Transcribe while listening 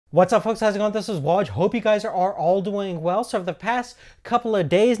What's up, folks? How's it going? This is Waj. Hope you guys are all doing well. So for the past couple of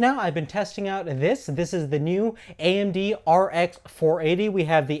days now, I've been testing out this. This is the new AMD RX480. We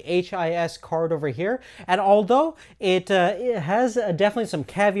have the HIS card over here. And although it has definitely some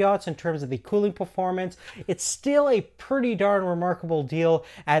caveats in terms of the cooling performance, it's still a pretty darn remarkable deal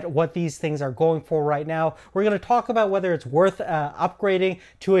at what these things are going for right now. We're going to talk about whether it's worth upgrading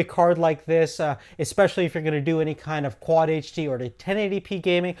to a card like this, especially if you're going to do any kind of Quad HD or the 1080p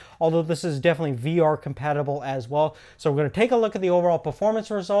gaming. Although this is definitely VR compatible as well. So we're going to take a look at the overall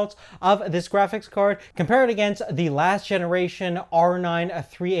performance results of this graphics card, compare it against the last generation R9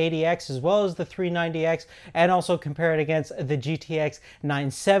 380X as well as the 390X, and also compare it against the GTX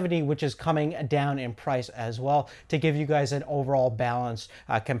 970, which is coming down in price as well, to give you guys an overall balanced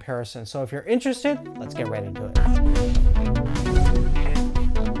comparison. So if you're interested, let's get right into it.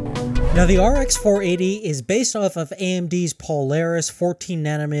 Now, the RX480 is based off of AMD's Polaris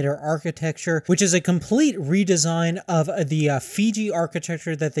 14nm architecture, which is a complete redesign of the Fiji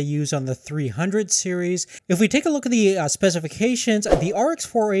architecture that they use on the 300 series. If we take a look at the specifications, the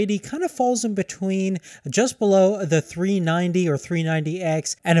RX480 kind of falls in between, just below the 390 or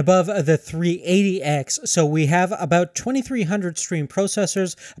 390X and above the 380X. So we have about 2300 stream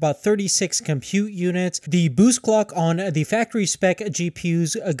processors, about 36 compute units. The boost clock on the factory spec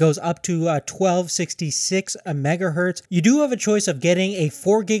GPUs goes up to 1266 megahertz. You do have a choice of getting a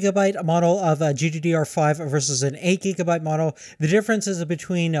 4GB model of GDDR5 versus an 8GB model. The difference is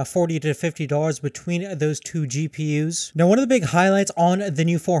between $40 to $50 between those two GPUs. Now, one of the big highlights on the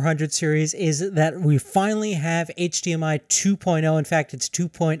new 400 series is that we finally have HDMI 2.0. In fact, it's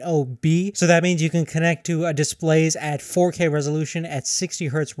 2.0B. So that means you can connect to displays at 4K resolution at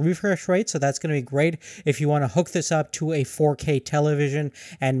 60 Hz refresh rate. So that's going to be great if you want to hook this up to a 4K television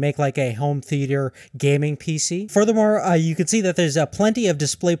and make like a home theater gaming PC. Furthermore, you can see that there's plenty of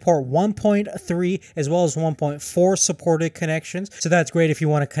DisplayPort 1.3 as well as 1.4 supported connections. So that's great if you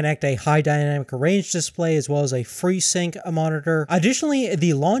want to connect a high dynamic range display as well as a FreeSync monitor. Additionally,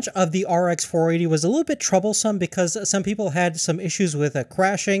 the launch of the RX480 was a little bit troublesome because some people had some issues with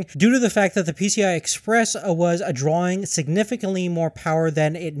crashing due to the fact that the PCI Express was drawing significantly more power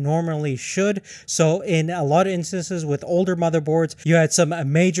than it normally should. So in a lot of instances with older motherboards, you had some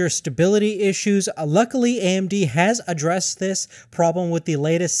major stability issues. Luckily, AMD has addressed this problem with the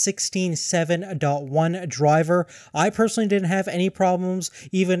latest 16.7.1 driver. I personally didn't have any problems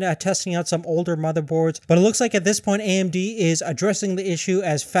even testing out some older motherboards, but it looks like at this point AMD is addressing the issue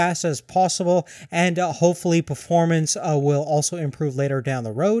as fast as possible, and hopefully performance will also improve later down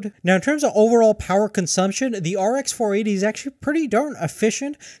the road. Now, in terms of overall power consumption, the RX480 is actually pretty darn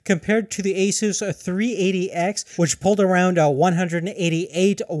efficient compared to the Asus 380X, which pulled around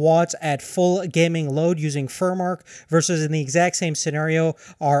 188 watts at full gaming load using FurMark, versus in the exact same scenario,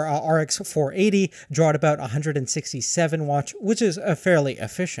 our RX480 drawed about 167 watts, which is fairly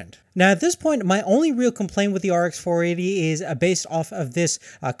efficient. Now, at this point, my only real complaint with the RX480 is based off of this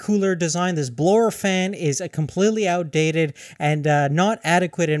cooler design. This blower fan is completely outdated and not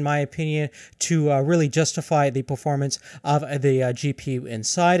adequate, in my opinion, to really justify the performance of the GPU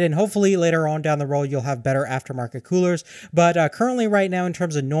inside. And hopefully later on down the road, you'll have better aftermarket coolers. But currently right now, in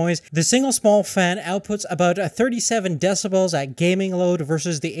terms of noise, the single small fan outputs about 37 decibels at gaming load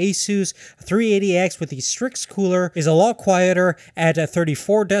versus the Asus 380X with the Strix cooler is a lot quieter at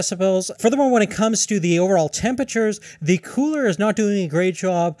 34 decibels. Furthermore, when it comes to the overall temperatures, the cooler is not doing a great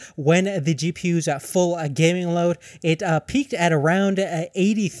job when the GPU is at full gaming load. It peaked at around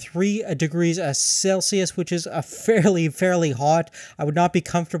 83 degrees Celsius, which is fairly hot. I would not be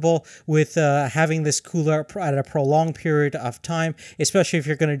comfortable with having this cooler at a prolonged period of time, especially if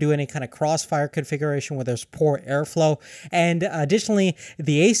you're going to do any kind of crossfire configuration where there's poor airflow. And additionally,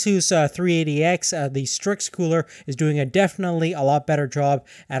 the Asus 380X, the Strix cooler, is doing definitely a lot better job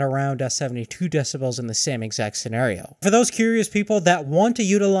at around 72 decibels in the same exact scenario. For those curious people that want to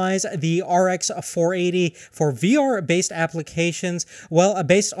utilize the RX480 for VR-based applications, well,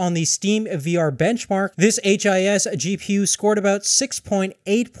 based on the Steam VR benchmark, this HIS GPU scored about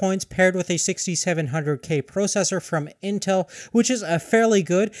 6.8 points paired with a 6700K processor from Intel, which is fairly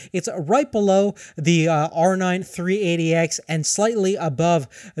good. It's right below the R9 380X and slightly above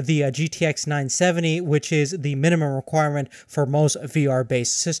the GTX 970, which is the minimum requirement for most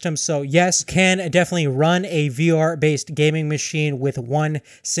VR-based systems. So yes, can definitely run a VR-based gaming machine with one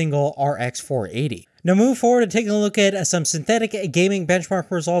single RX480. Now, moving forward and taking a look at some synthetic gaming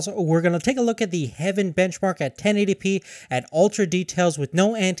benchmark results, we're going to take a look at the Heaven benchmark at 1080p at ultra details with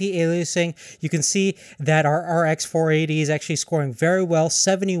no anti-aliasing. You can see that our RX480 is actually scoring very well,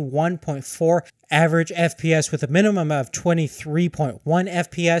 71.4 average FPS with a minimum of 23.1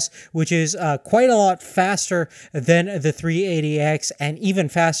 FPS, which is quite a lot faster than the 380X and even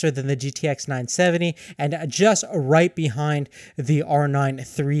faster than the GTX 970, and just right behind the R9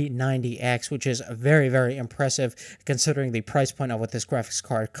 390X, which is very, very impressive considering the price point of what this graphics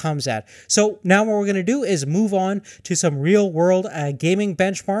card comes at. So now what we're going to do is move on to some real world gaming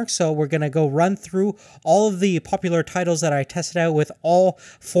benchmarks. So we're going to go run through all of the popular titles that I tested out with all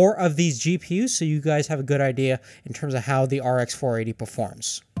 4 of these GPUs, so you guys have a good idea in terms of how the RX 480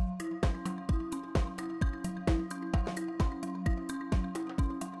 performs.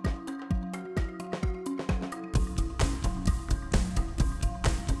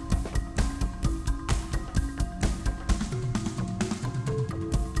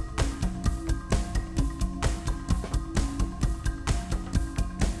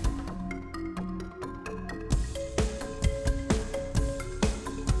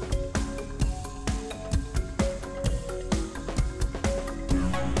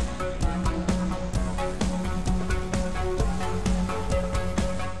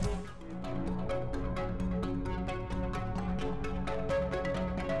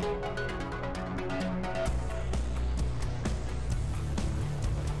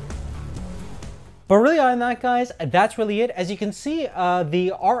 But really, other than that, guys, that's really it. As you can see,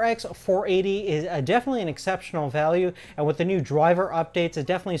 the RX 480 is definitely an exceptional value, and with the new driver updates, it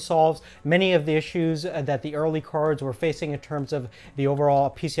definitely solves many of the issues that the early cards were facing in terms of the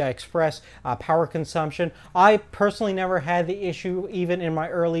overall PCI Express power consumption. I personally never had the issue, even in my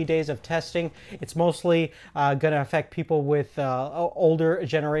early days of testing. It's mostly going to affect people with older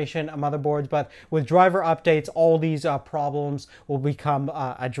generation motherboards, but with driver updates, all these problems will become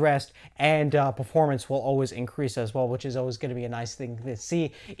addressed, and performance will always increase as well, which is always going to be a nice thing to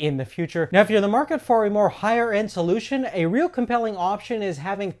see in the future. Now, if you're in the market for a more higher end solution, a real compelling option is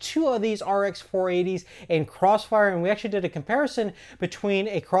having 2 of these RX 480s in Crossfire, and we actually did a comparison between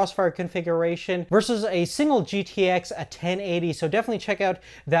a Crossfire configuration versus a single GTX 1080, so definitely check out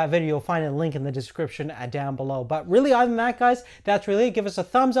that video. You'll find a link in the description down below. But really, other than that, guys, that's really it. Give us a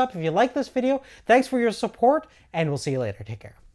thumbs up if you like this video. Thanks for your support, and we'll see you later. Take care.